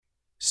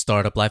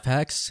Startup Life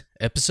Hacks,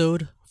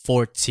 episode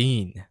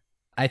 14.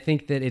 I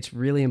think that it's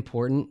really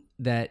important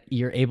that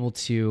you're able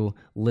to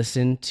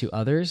listen to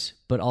others,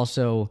 but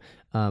also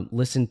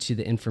listen to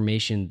the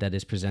information that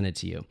is presented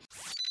to you.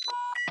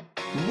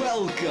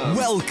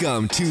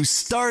 Welcome to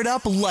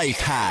Startup Life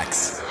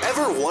Hacks.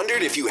 Ever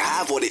wondered if you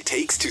have what it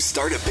takes to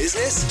start a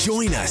business?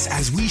 Join us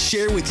as we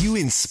share with you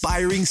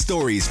inspiring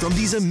stories from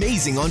these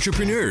amazing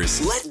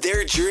entrepreneurs. Let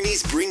their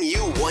journeys bring you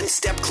one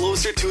step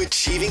closer to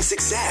achieving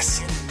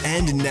success.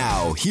 And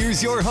now,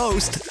 here's your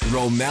host,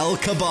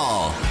 Romel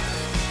Cabal.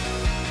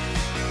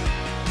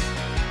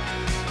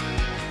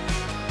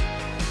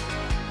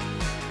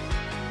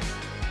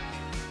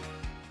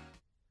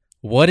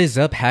 What is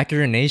up,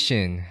 Hacker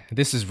Nation?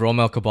 This is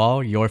Romel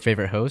Cabal, your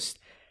favorite host,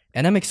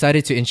 and I'm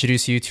excited to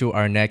introduce you to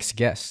our next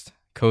guest,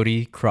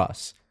 Cody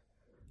Cross.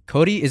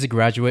 Cody is a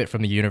graduate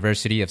from the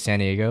University of San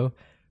Diego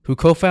who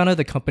co-founded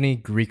the company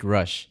Greek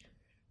Rush.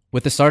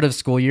 With the start of the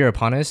school year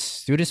upon us,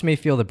 students may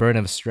feel the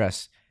burden of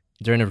stress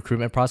during the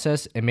recruitment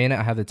process and may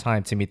not have the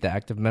time to meet the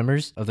active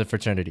members of the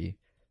fraternity.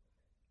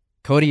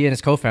 Cody and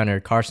his co-founder,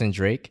 Carson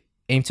Drake,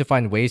 aim to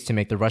find ways to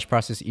make the rush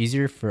process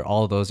easier for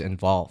all those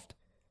involved.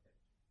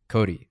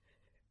 Cody,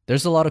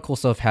 there's a lot of cool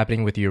stuff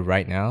happening with you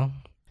right now.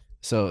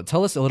 So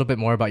tell us a little bit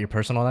more about your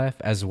personal life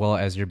as well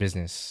as your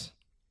business.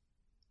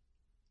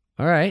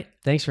 All right.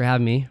 Thanks for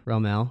having me,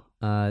 Romel.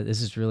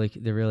 This is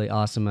really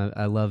awesome.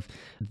 I love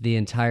the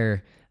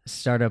entire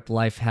Startup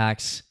Life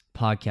Hacks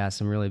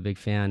podcast. I'm really a big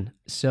fan.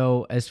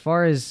 So as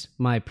far as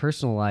my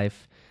personal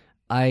life,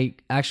 I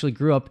actually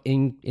grew up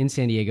in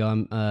San Diego.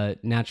 I'm a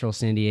natural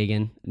San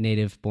Diegan,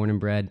 native, born and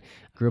bred.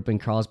 Grew up in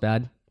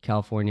Carlsbad,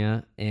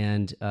 California,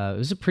 and it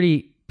was a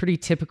pretty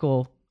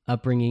typical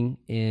upbringing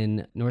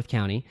in North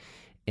County,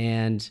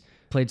 and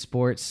played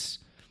sports,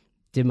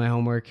 did my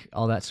homework,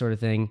 all that sort of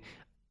thing.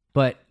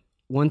 But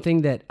one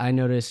thing that I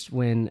noticed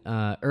when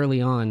early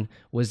on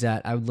was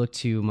that I would look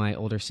to my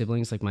older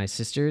siblings, like my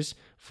sisters,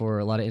 for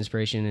a lot of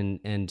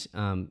inspiration,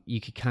 and you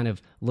could kind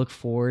of look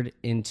forward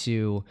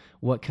into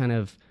what kind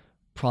of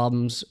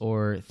problems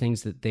or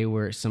things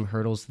that some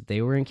hurdles that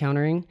they were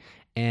encountering.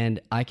 And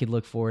I could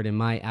look forward in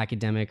my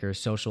academic or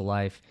social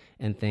life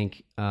and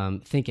think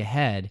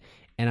ahead.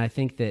 And I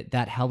think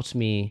that helps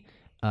me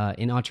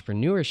in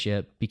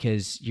entrepreneurship,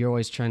 because you're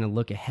always trying to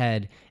look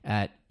ahead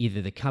at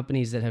either the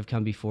companies that have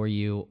come before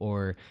you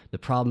or the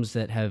problems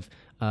that have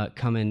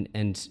come in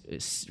and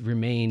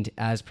remained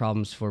as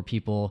problems for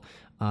people.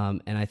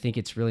 And I think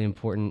it's really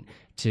important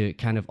to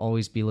kind of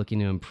always be looking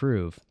to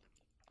improve.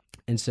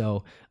 And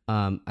so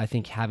I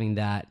think having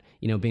that,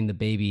 being the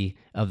baby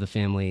of the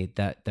family,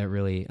 that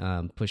really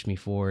pushed me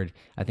forward,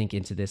 I think,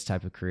 into this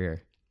type of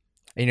career.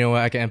 And you know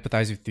what? I can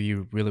empathize with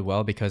you really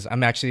well because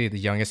I'm actually the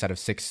youngest out of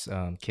 6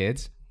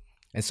 kids.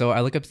 And so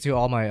I look up to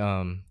all my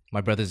my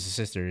brothers and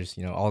sisters,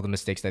 all the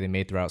mistakes that they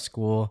made throughout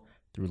school,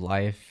 through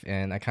life.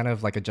 And I kind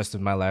of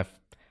adjusted my life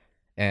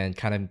and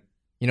kind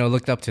of,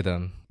 looked up to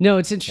them. No,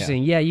 it's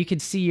interesting. Yeah, you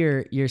could see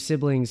your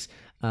siblings,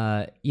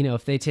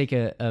 if they take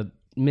a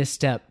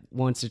misstep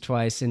once or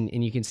twice,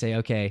 and you can say,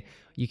 okay,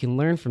 you can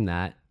learn from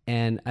that.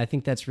 And I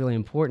think that's really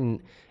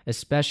important,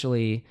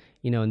 especially,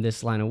 in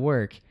this line of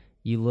work.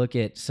 You look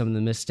at some of the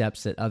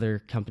missteps that other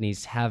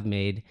companies have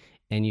made,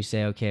 and you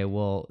say, okay,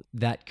 well,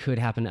 that could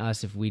happen to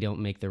us if we don't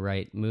make the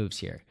right moves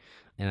here.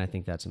 And I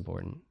think that's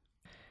important.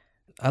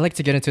 I like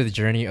to get into the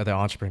journey of the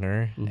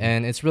entrepreneur,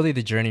 and it's really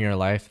the journey of your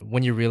life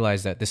when you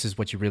realize that this is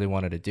what you really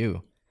wanted to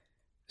do.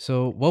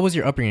 So what was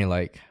your upbringing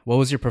like? What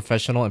was your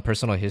professional and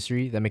personal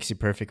history that makes you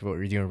perfect for what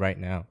you're doing right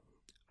now?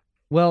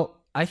 Well,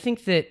 I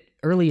think that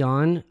early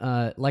on,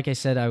 like I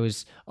said, I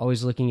was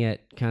always looking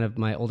at kind of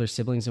my older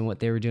siblings and what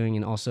they were doing,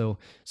 and also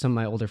some of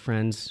my older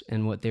friends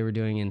and what they were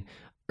doing. And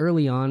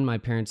early on, my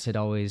parents had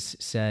always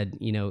said,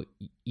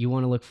 you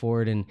want to look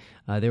forward, and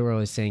they were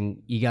always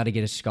saying, you got to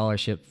get a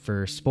scholarship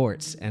for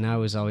sports. And I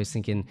was always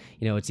thinking,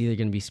 it's either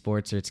going to be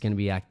sports or it's going to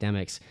be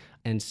academics.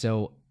 And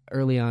so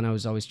early on, I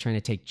was always trying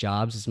to take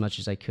jobs as much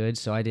as I could.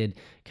 So I did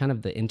kind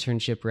of the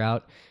internship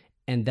route.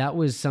 And that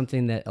was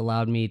something that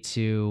allowed me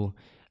to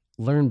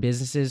learn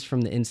businesses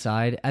from the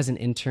inside. As an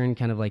intern,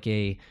 kind of like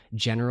a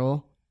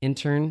general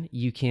intern,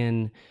 you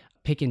can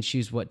pick and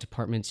choose what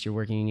departments you're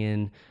working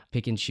in,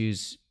 pick and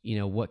choose,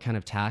 what kind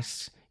of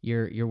tasks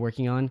you're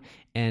working on.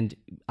 And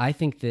I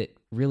think that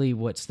really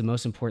what's the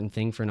most important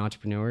thing for an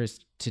entrepreneur is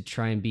to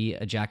try and be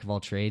a jack of all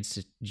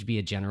trades, to be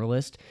a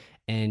generalist.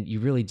 And you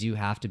really do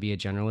have to be a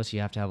generalist.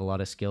 You have to have a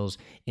lot of skills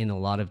in a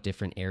lot of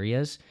different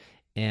areas.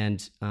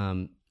 And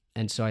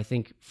so I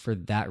think for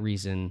that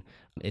reason,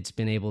 it's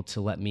been able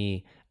to let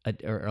me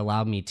or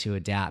allow me to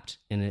adapt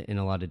in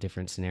a lot of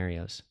different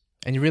scenarios.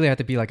 And you really have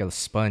to be like a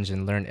sponge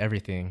and learn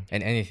everything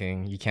and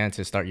anything you can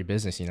to start your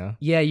business,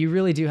 Yeah, you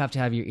really do have to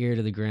have your ear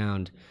to the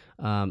ground.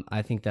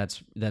 I think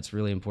that's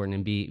really important,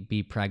 and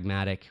be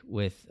pragmatic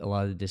with a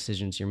lot of the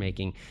decisions you're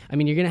making. I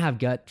mean, you're going to have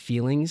gut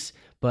feelings,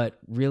 but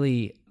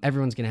really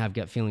everyone's going to have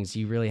gut feelings.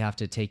 You really have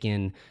to take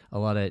in a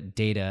lot of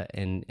data,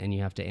 and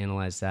you have to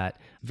analyze that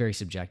very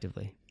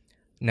subjectively.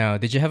 Now,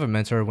 did you have a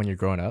mentor when you're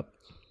growing up?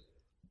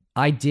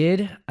 I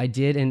did,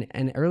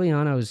 and early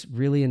on I was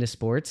really into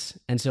sports,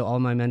 and so all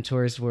my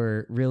mentors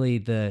were really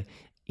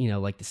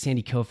like the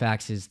Sandy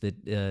Koufaxes,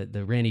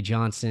 the Randy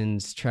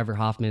Johnsons, Trevor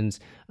Hoffmans.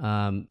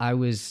 I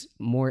was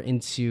more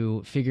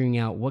into figuring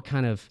out what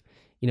kind of,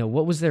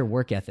 what was their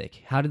work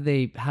ethic? How did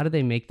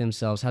they make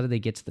themselves? How did they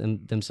get to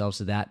themselves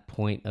to that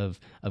point of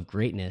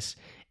greatness?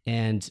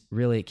 And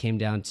really, it came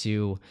down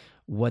to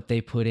what they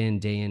put in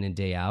and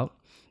day out.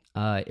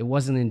 It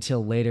wasn't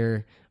until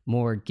later,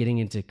 more getting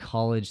into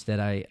college, that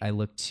I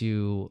looked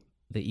to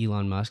the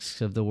Elon Musks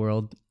of the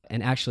world.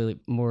 And actually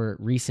more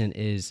recent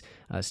is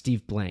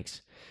Steve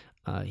Blanks.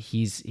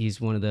 He's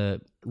one of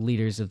the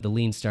leaders of the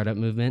lean startup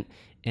movement.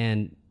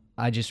 And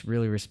I just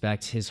really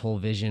respect his whole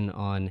vision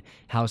on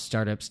how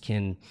startups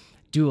can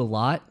do a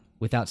lot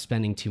without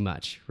spending too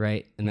much,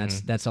 right? And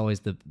that's always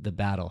the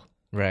battle.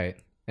 Right.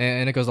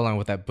 And it goes along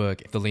with that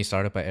book, The Lean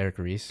Startup by Eric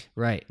Ries.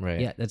 Right.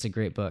 Yeah, that's a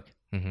great book.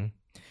 Mm-hmm.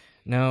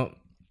 Now,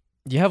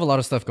 you have a lot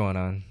of stuff going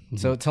on. Mm-hmm.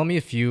 So tell me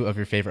a few of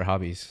your favorite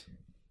hobbies.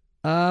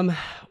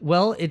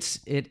 Well,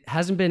 it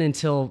hasn't been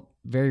until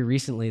very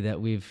recently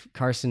that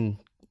Carson,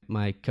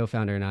 my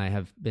co-founder, and I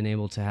have been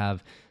able to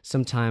have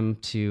some time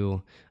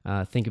to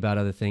think about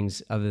other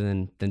things other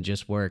than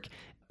just work.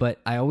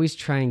 But I always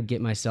try and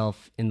get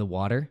myself in the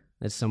water.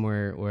 That's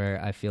somewhere where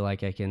I feel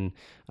like I can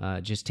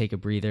just take a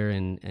breather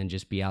and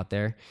just be out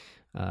there.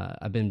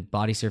 I've been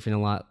body surfing a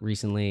lot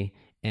recently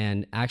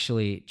and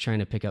actually trying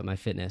to pick up my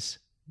fitness.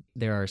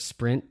 There are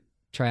sprint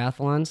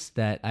triathlons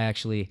that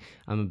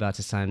I'm about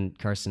to sign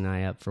Carson and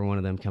I up for one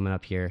of them coming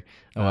up here.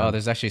 Oh, wow.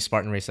 There's actually a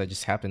Spartan race that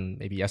just happened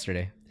maybe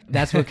yesterday.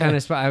 That's what kind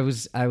of I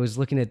was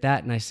looking at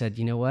that and I said,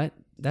 you know what?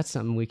 That's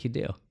something we could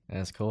do.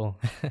 That's cool.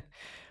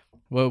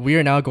 Well, we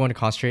are now going to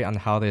concentrate on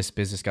how this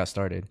business got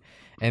started.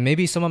 And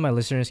maybe some of my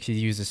listeners could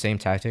use the same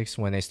tactics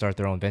when they start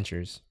their own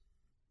ventures.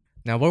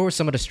 Now, what were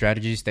some of the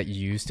strategies that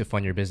you used to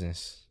fund your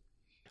business?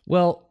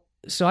 Well,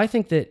 so I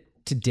think that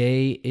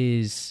today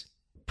is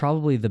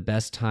probably the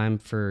best time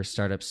for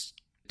startups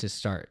to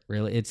start.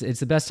 Really, it's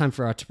the best time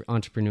for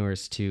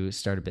entrepreneurs to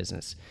start a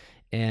business.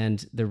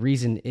 And the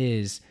reason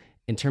is,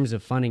 in terms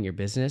of funding your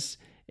business,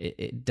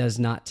 it does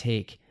not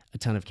take a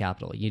ton of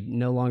capital. You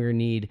no longer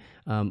need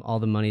all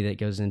the money that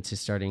goes into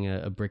starting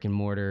a brick and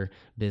mortar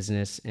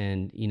business,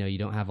 and you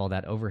don't have all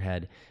that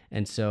overhead.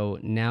 And so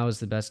now is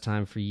the best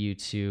time for you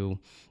to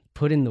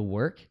put in the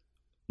work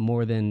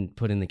more than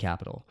put in the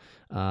capital.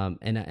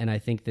 And I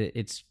think that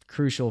it's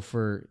crucial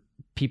for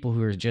people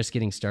who are just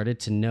getting started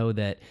to know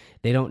that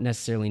they don't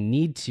necessarily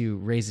need to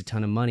raise a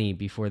ton of money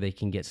before they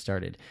can get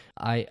started.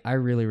 I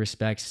really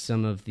respect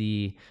some of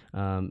the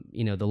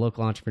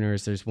local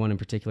entrepreneurs. There's one in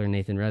particular,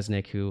 Nathan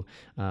Resnick, who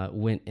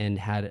went and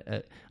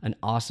had an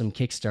awesome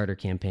Kickstarter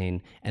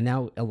campaign, and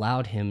that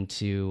allowed him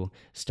to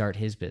start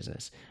his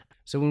business.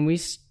 So when we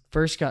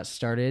first got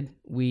started,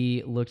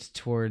 we looked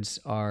towards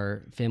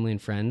our family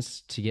and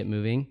friends to get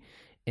moving,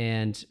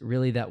 and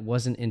really that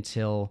wasn't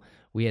until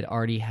we had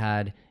already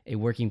had a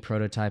working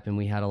prototype and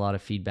we had a lot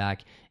of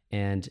feedback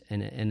and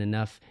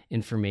enough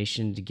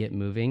information to get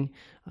moving.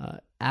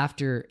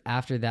 After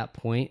that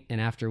point, and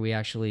after we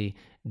actually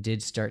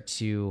did start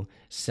to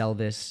sell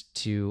this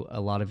to a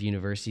lot of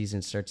universities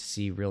and start to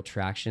see real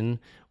traction,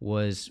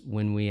 was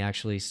when we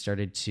actually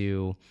started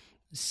to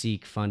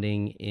seek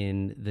funding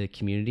in the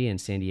community in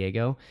San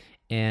Diego.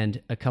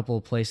 And a couple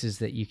of places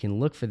that you can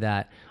look for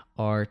that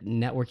are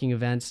networking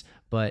events,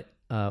 but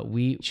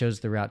we chose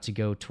the route to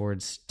go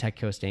towards Tech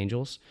Coast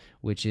Angels,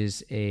 which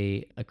is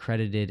a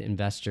accredited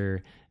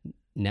investor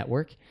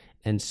network.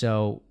 And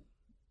so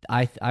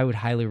I would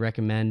highly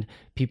recommend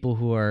people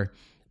who are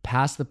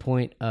past the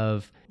point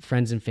of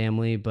friends and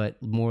family,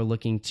 but more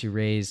looking to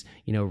raise,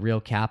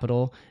 real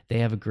capital. They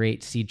have a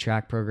great seed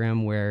track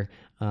program where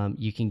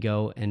you can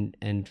go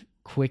and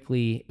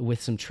quickly,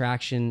 with some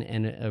traction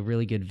and a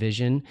really good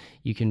vision,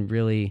 you can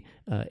really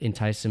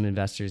entice some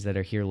investors that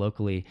are here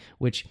locally,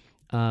 which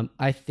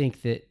I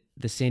think that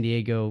the San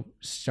Diego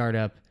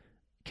startup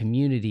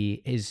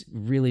community has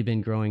really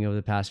been growing over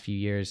the past few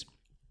years.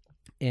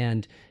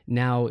 And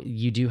now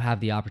you do have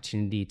the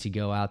opportunity to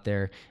go out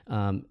there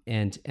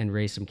and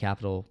raise some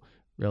capital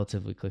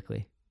relatively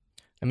quickly.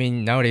 I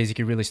mean, nowadays you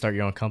could really start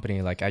your own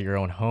company, like at your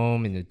own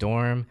home, in the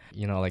dorm,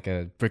 like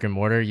a brick and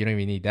mortar. You don't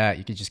even need that.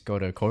 You could just go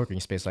to a co-working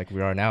space like we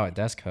are now at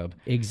Desk Hub.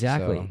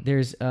 Exactly.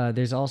 So.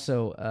 There's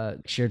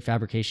also shared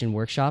fabrication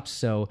workshops.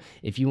 So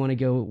if you want to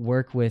go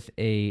work with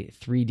a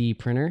 3D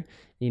printer,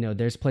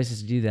 there's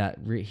places to do that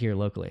here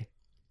locally.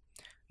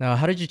 Now,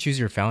 how did you choose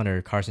your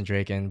founder, Carson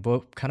Drake, and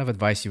what kind of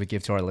advice you would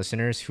give to our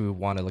listeners who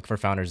want to look for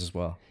founders as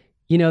well?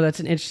 That's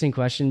an interesting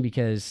question,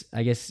 because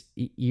I guess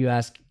you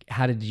ask,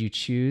 how did you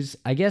choose?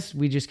 I guess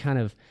we just kind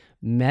of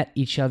met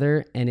each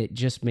other and it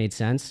just made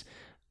sense.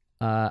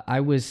 I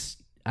was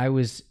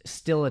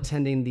still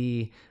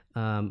attending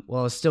I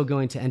was still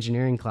going to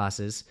engineering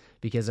classes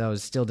because I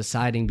was still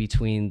deciding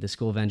between the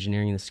School of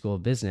Engineering and the School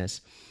of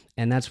Business.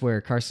 And that's where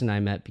Carson and I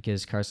met,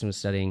 because Carson was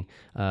studying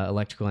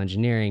electrical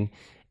engineering.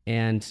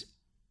 And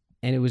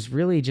And it was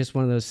really just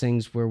one of those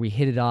things where we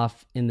hit it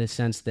off in the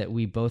sense that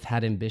we both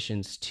had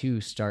ambitions to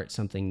start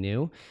something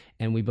new.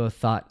 And we both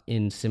thought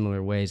in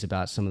similar ways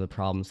about some of the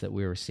problems that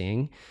we were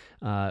seeing.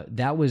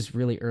 That was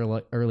really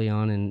early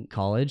on in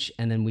college.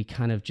 And then we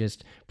kind of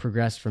just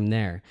progressed from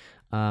there.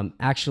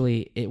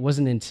 Actually, it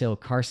wasn't until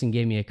Carson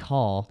gave me a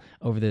call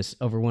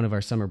over one of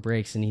our summer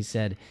breaks. And he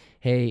said,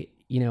 hey,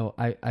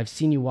 I've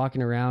seen you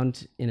walking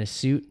around in a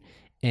suit,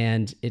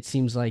 and it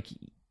seems like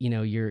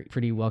you're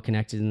pretty well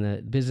connected in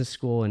the business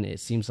school, and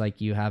it seems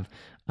like you have,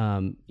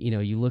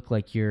 you look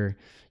like you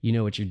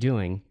know what you're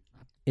doing.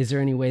 Is there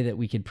any way that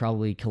we could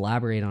probably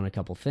collaborate on a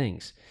couple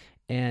things?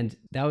 And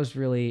that was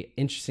really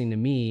interesting to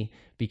me,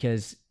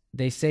 because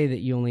they say that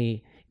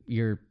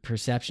your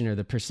perception, or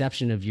the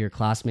perception of your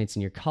classmates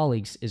and your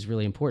colleagues, is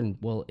really important.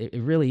 Well, it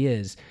really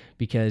is,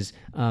 because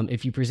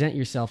if you present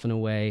yourself in a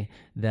way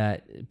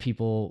that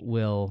people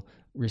will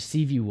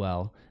receive you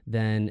well,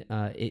 then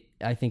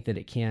I think that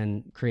it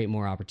can create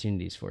more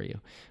opportunities for you.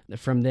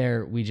 From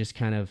there, we just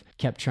kind of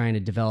kept trying to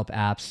develop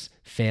apps,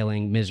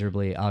 failing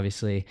miserably,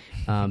 obviously.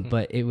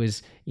 But it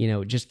was,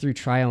 just through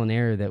trial and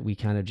error that we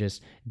kind of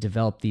just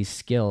developed these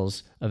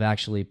skills of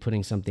actually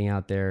putting something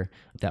out there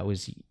that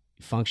was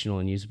functional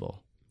and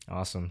usable.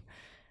 Awesome.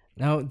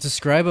 Now,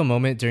 describe a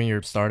moment during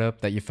your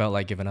startup that you felt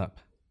like giving up.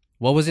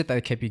 What was it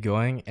that kept you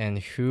going, and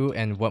who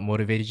and what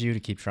motivated you to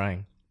keep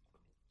trying?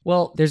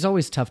 Well, there's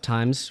always tough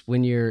times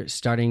when you're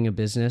starting a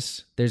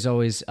business. There's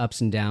always ups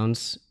and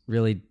downs,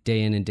 really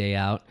day in and day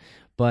out.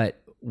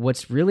 But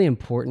what's really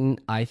important,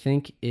 I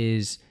think,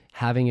 is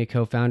having a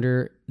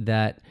co-founder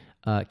that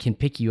can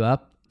pick you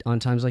up on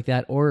times like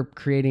that, or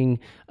creating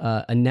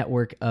a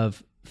network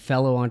of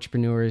fellow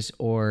entrepreneurs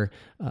or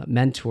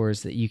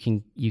mentors that you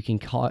can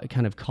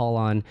call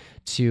on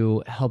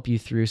to help you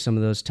through some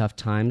of those tough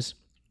times.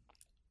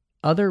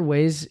 Other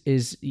ways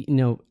is,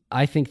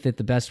 I think that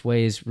the best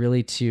way is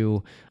really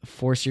to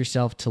force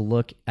yourself to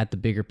look at the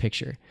bigger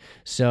picture.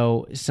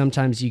 So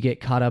sometimes you get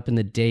caught up in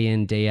the day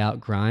in, day out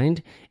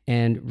grind.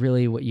 And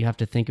really what you have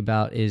to think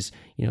about is,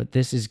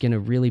 this is going to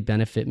really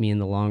benefit me in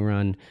the long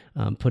run.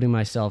 Putting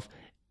myself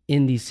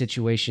in these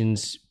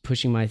situations,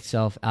 pushing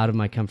myself out of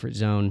my comfort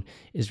zone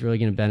is really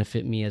going to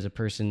benefit me as a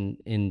person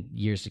in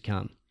years to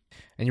come.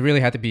 And you really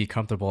have to be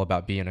comfortable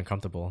about being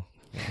uncomfortable.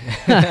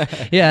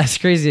 Yeah, as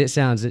crazy as it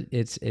sounds,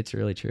 it's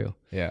really true.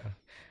 Yeah.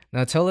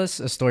 Now tell us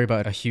a story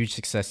about a huge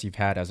success you've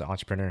had as an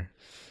entrepreneur.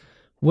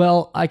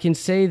 Well, I can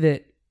say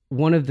that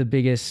one of the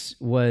biggest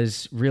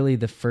was really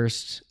the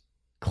first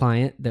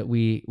client that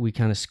we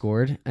kind of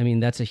scored. I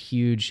mean, that's a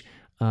huge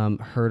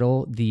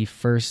hurdle. The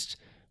first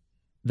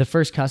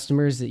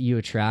customers that you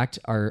attract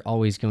are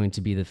always going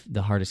to be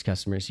the hardest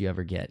customers you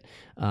ever get.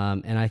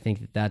 And I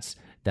think that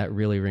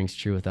really rings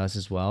true with us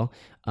as well.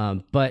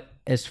 But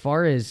as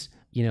far as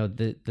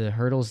the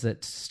hurdles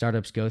that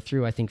startups go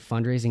through, I think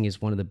fundraising is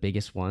one of the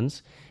biggest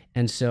ones.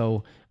 And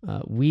so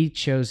we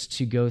chose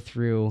to go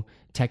through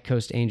Tech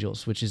Coast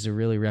Angels, which is a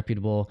really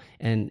reputable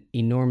and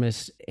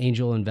enormous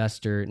angel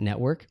investor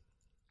network.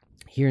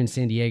 Here in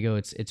San Diego,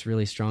 it's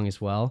really strong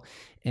as well.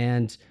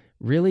 And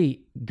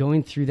really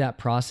going through that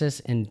process,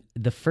 and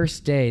the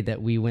first day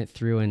that we went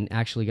through and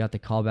actually got the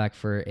callback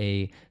for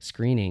a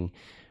screening,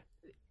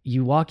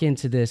 you walk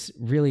into this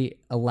really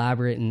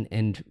elaborate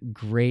and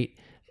great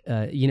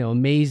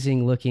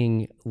amazing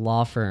looking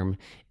law firm.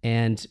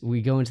 And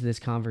we go into this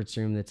conference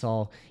room that's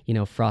all,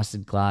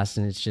 frosted glass,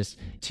 and it's just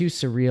too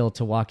surreal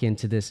to walk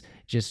into this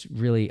just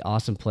really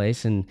awesome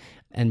place and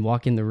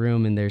walk in the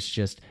room, and there's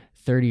just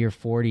 30 or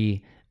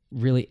 40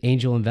 really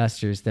angel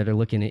investors that are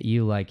looking at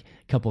you like a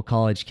couple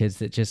college kids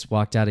that just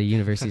walked out of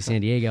University of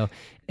San Diego.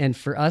 And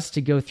for us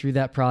to go through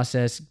that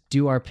process,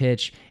 do our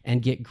pitch,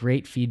 and get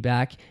great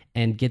feedback,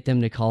 and get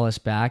them to call us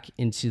back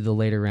into the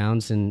later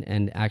rounds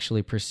and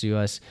actually pursue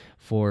us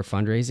for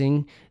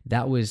fundraising,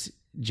 that was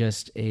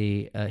just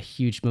a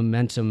huge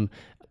momentum.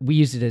 We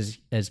used it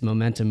as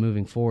momentum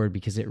moving forward,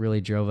 because it really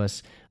drove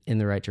us in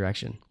the right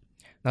direction.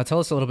 Now tell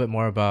us a little bit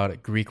more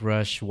about Greek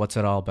Rush. What's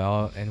it all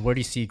about? And where do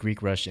you see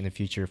Greek Rush in the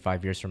future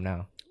 5 years from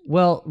now?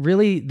 Well,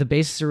 really, the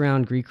basis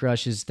around Greek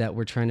Rush is that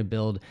we're trying to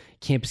build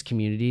campus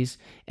communities.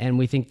 And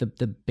we think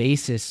the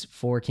basis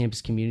for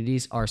campus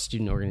communities are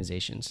student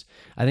organizations.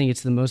 I think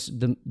it's the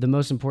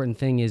most important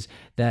thing is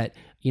that,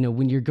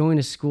 when you're going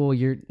to school,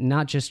 you're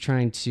not just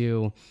trying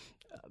to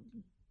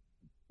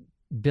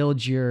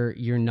build your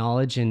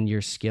knowledge and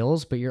your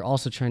skills, but you're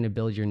also trying to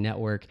build your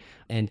network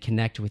and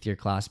connect with your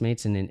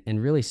classmates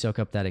and really soak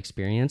up that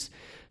experience.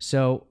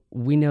 So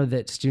we know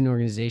that student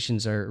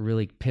organizations are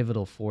really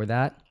pivotal for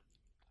that.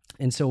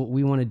 And so what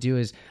we want to do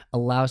is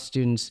allow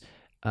students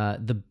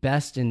the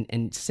best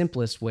and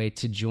simplest way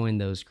to join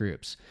those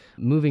groups.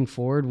 Moving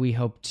forward, we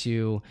hope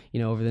to,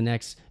 over the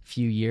next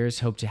few years,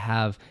 hope to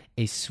have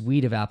a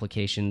suite of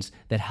applications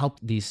that help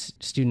these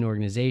student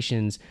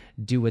organizations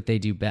do what they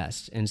do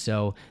best. And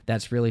so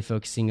that's really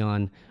focusing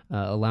on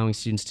allowing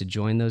students to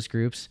join those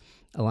groups,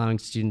 allowing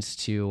students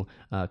to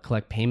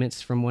collect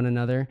payments from one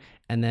another,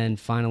 and then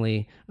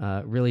finally,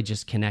 really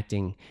just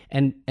connecting.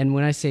 And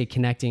when I say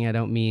connecting, I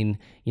don't mean,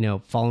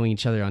 following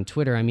each other on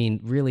Twitter. I mean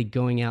really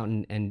going out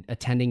and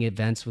attending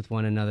events with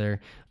one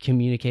another,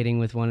 communicating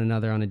with one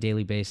another on a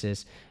daily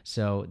basis.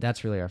 So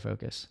that's really our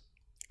focus.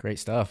 Great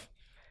stuff.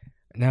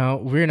 Now,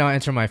 we're now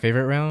entering my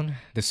favorite round,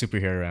 the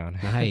superhero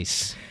round.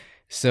 Nice.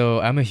 So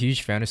I'm a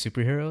huge fan of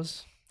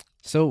superheroes.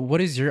 So what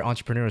is your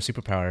entrepreneurial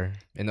superpower?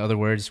 In other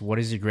words, what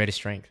is your greatest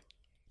strength?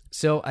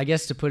 So I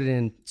guess to put it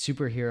in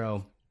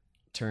superhero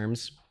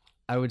terms,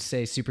 I would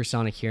say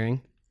supersonic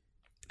hearing.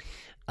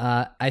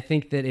 I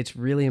think that it's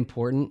really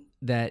important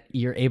that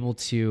you're able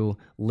to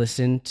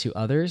listen to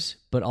others,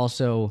 but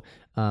also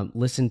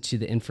listen to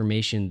the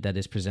information that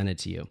is presented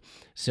to you.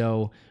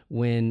 So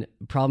when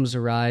problems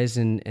arise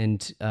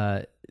and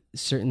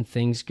certain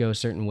things go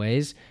certain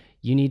ways,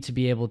 you need to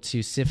be able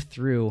to sift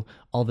through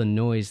all the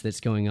noise that's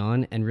going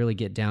on and really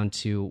get down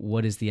to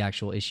what is the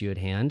actual issue at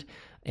hand.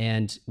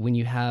 And when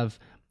you have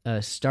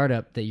a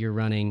startup that you're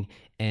running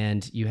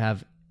and you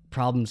have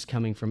problems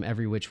coming from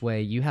every which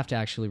way, you have to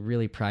actually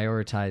really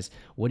prioritize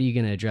what are you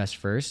going to address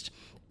first.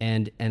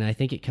 And I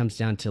think it comes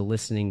down to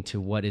listening to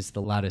what is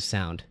the loudest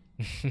sound.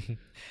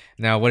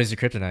 Now, what is your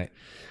kryptonite?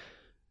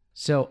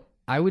 So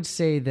I would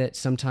say that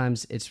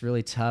sometimes it's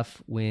really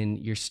tough when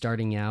you're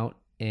starting out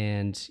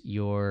and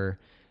you're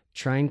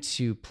trying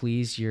to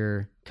please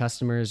your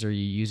customers or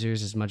your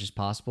users as much as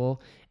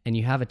possible, and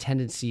you have a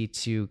tendency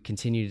to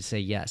continue to say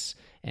yes.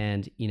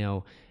 And,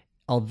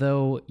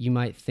 although you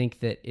might think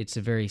that it's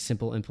a very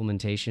simple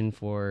implementation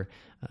for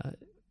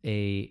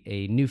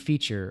a new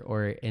feature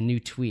or a new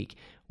tweak,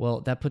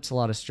 well, that puts a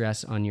lot of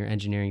stress on your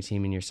engineering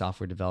team and your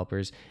software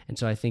developers. And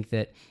so I think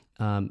that,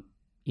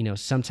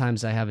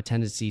 sometimes I have a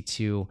tendency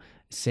to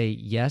say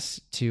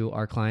yes to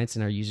our clients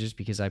and our users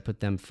because I put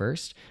them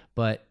first.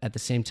 But at the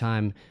same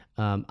time,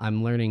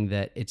 I'm learning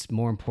that it's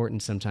more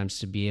important sometimes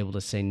to be able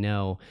to say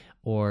no,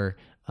 or,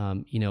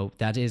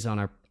 that is on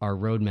our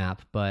roadmap,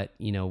 but,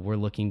 we're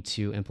looking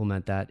to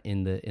implement that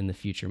in the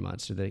future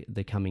months or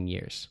the coming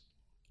years.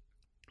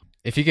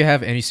 If you could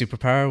have any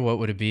superpower, what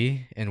would it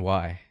be and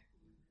why?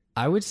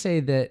 I would say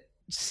that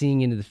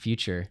seeing into the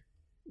future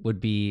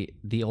would be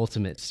the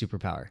ultimate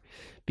superpower,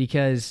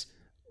 because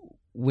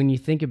when you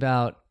think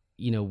about,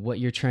 what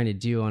you're trying to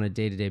do on a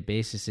day-to-day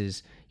basis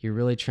is you're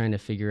really trying to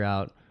figure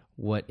out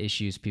what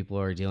issues people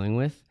are dealing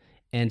with.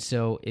 And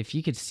so if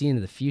you could see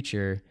into the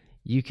future,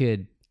 you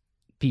could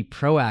be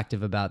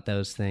proactive about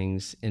those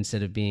things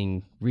instead of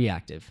being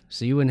reactive.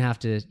 So you wouldn't have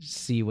to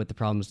see what the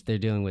problems they're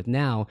dealing with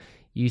now.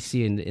 You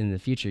see in the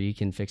future, you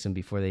can fix them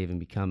before they even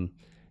become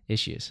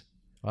issues.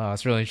 Wow,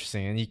 that's really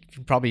interesting. And you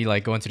can probably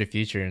go into the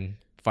future and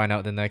find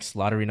out the next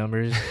lottery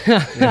numbers,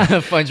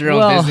 fund your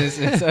own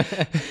business.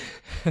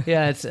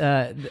 Yeah, it's.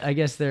 I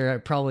guess there are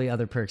probably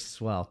other perks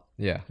as well.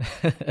 Yeah.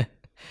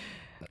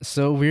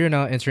 So we're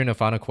now entering the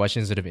final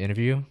questions of the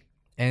interview.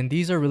 And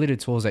these are really the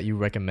tools that you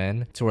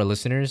recommend to our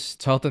listeners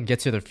to help them get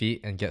to their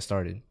feet and get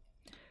started.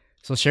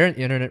 So share an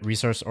internet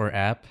resource or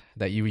app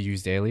that you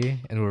use daily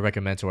and would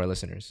recommend to our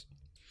listeners.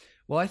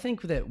 Well, I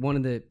think that one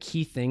of the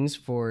key things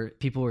for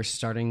people who are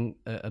starting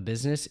a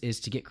business is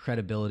to get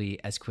credibility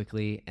as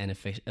quickly and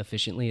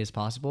efficiently as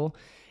possible.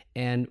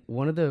 And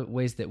one of the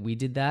ways that we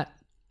did that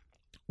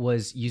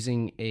was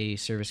using a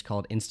service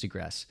called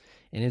Instagress.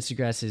 And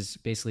Instagress is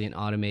basically an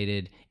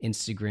automated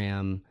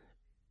Instagram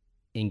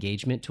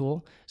engagement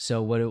tool.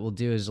 So what it will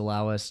do is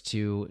allow us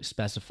to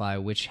specify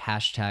which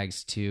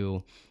hashtags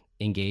to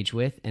engage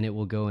with, and it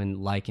will go and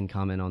like and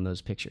comment on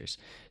those pictures.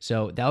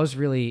 So that was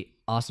really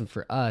awesome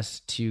for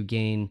us to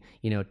gain,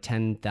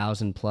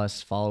 10,000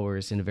 plus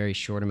followers in a very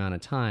short amount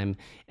of time.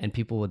 And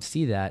people would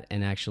see that,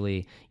 and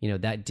actually,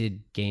 that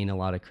did gain a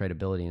lot of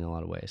credibility in a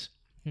lot of ways.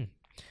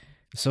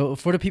 So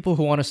for the people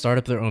who want to start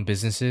up their own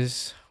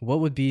businesses, what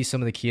would be some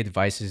of the key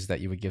advices that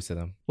you would give to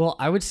them? Well,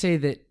 I would say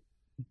that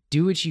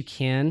do what you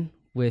can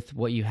with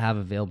what you have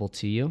available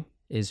to you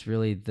is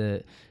really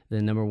the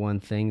number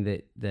one thing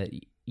that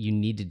you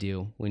need to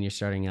do when you're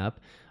starting up.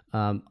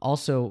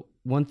 Also,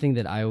 one thing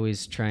that I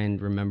always try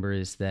and remember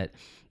is that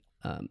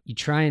you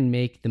try and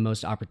make the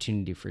most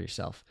opportunity for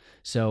yourself.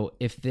 So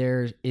if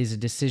there is a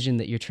decision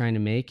that you're trying to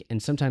make,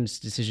 and sometimes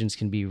decisions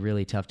can be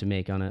really tough to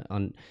make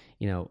on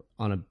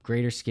a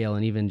greater scale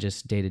and even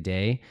just day to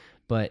day,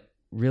 but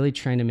really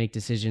trying to make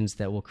decisions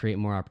that will create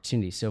more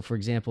opportunity. So for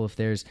example, if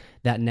there's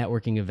that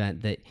networking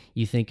event that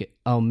you think,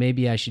 oh,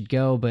 maybe I should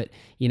go, but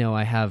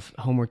I have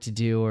homework to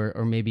do,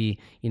 or maybe,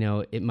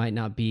 it might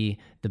not be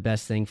the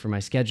best thing for my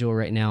schedule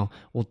right now.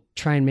 Well,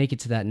 try and make it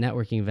to that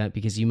networking event,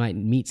 because you might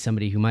meet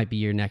somebody who might be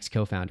your next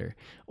co-founder,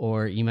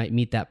 or you might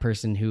meet that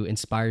person who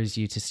inspires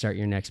you to start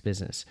your next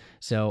business.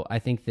 So I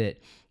think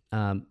that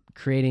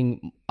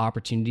creating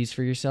opportunities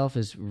for yourself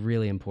is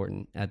really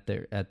important at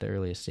the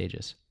earliest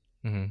stages.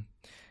 Mm-hmm.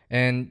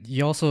 And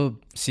you also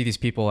see these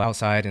people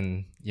outside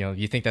and,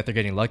 you think that they're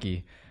getting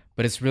lucky,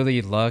 but it's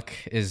really luck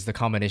is the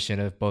combination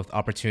of both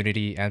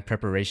opportunity and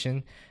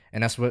preparation.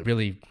 And that's what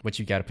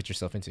you got to put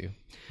yourself into.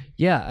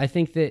 Yeah, I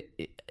think that,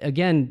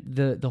 again,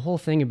 the whole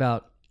thing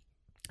about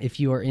if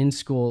you are in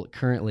school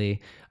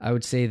currently, I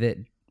would say that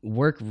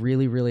work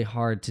really, really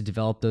hard to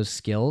develop those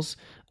skills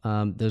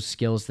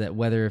that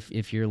whether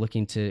if you're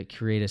looking to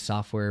create a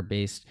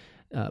software-based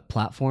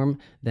platform,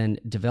 then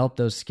develop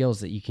those skills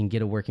that you can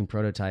get a working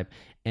prototype.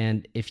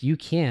 And if you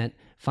can't,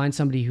 find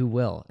somebody who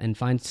will, and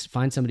find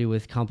somebody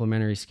with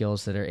complementary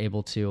skills that are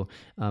able to,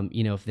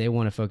 if they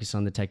want to focus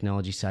on the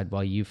technology side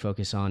while you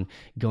focus on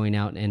going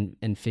out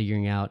and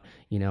figuring out,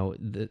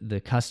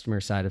 the customer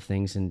side of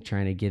things and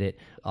trying to get it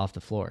off the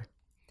floor.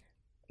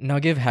 Now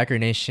give Hacker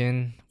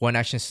Nation one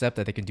action step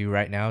that they can do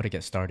right now to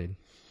get started.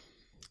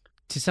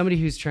 To somebody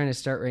who's trying to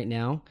start right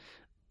now,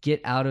 get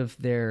out of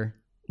their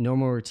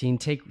normal routine.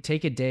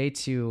 Take a day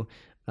to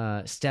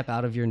step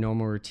out of your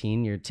normal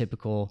routine, your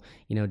typical,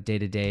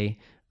 day-to-day,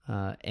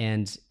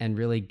 and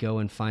really go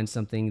and find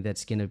something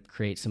that's going to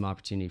create some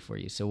opportunity for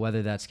you. So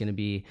whether that's going to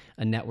be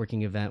a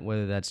networking event,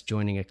 whether that's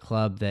joining a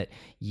club that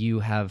you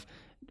have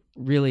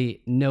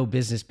really no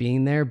business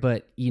being there,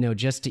 but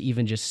just to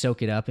even just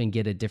soak it up and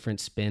get a different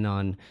spin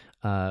on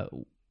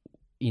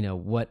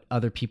what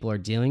other people are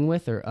dealing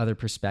with or other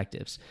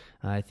perspectives.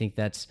 I think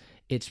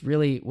it's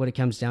really what it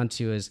comes down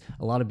to is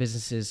a lot of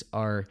businesses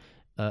are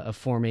a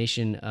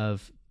formation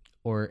of,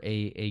 or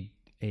a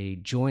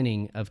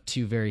joining of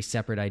two very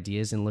separate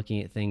ideas and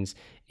looking at things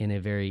in a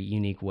very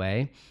unique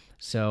way.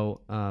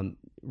 So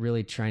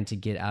really trying to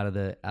get out of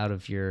the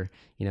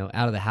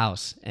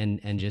house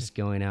and just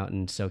going out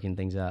and soaking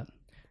things up.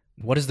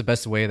 What is the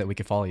best way that we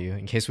can follow you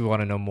in case we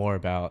want to know more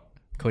about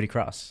Cody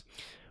Cross?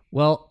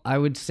 Well, I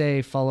would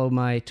say follow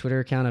my Twitter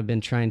account. I've been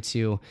trying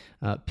to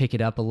pick it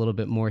up a little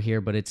bit more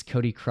here, but it's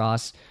Cody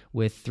Cross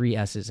with 3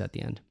 S's at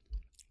the end.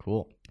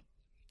 Cool.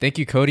 Thank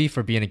you, Cody,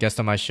 for being a guest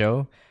on my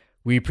show.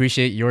 We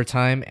appreciate your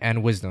time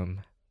and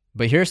wisdom.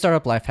 But here at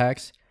Startup Life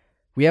Hacks,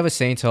 we have a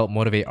saying to help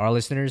motivate our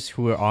listeners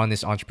who are on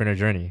this entrepreneur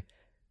journey,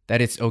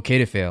 that it's okay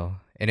to fail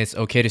and it's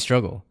okay to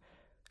struggle.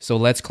 So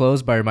let's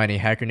close by reminding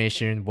Hacker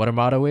Nation what our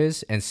motto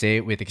is and say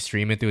it with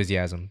extreme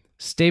enthusiasm.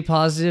 Stay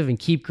positive and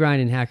keep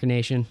grinding, Hacker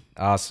Nation.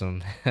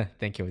 Awesome.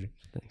 Thank you.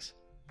 Thanks.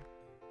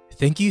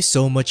 Thank you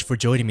so much for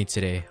joining me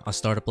today on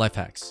Startup Life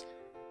Hacks.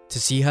 To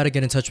see how to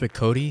get in touch with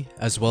Cody,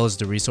 as well as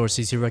the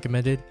resources he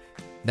recommended,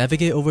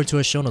 navigate over to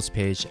our show notes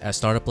page at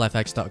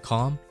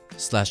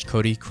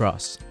startuplifehacks.com/Cody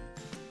Cross.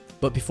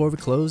 But before we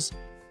close,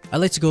 I'd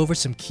like to go over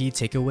some key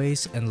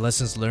takeaways and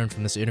lessons learned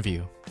from this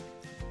interview.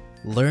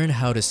 Learn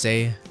how to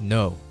say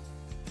no.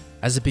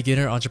 As a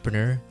beginner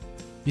entrepreneur,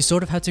 you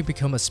sort of have to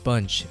become a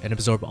sponge and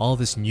absorb all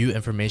this new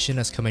information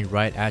that's coming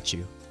right at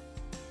you.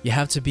 You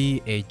have to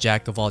be a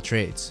jack of all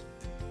trades.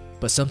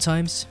 But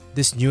sometimes,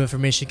 this new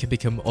information can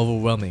become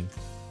overwhelming,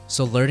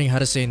 so learning how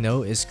to say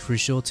no is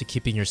crucial to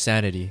keeping your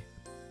sanity.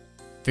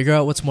 Figure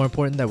out what's more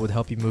important that would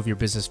help you move your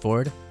business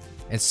forward,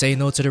 and say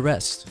no to the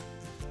rest.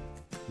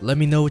 Let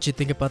me know what you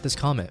think about this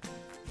comment,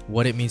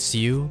 what it means to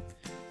you.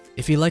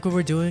 If you like what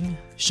we're doing,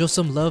 show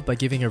some love by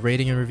giving a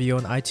rating and review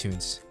on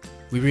iTunes.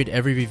 We read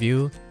every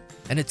review,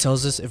 and it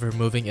tells us if we're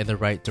moving in the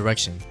right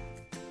direction.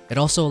 It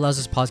also allows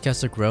this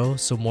podcast to grow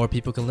so more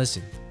people can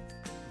listen.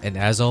 And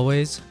as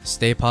always,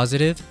 stay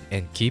positive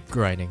and keep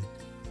grinding.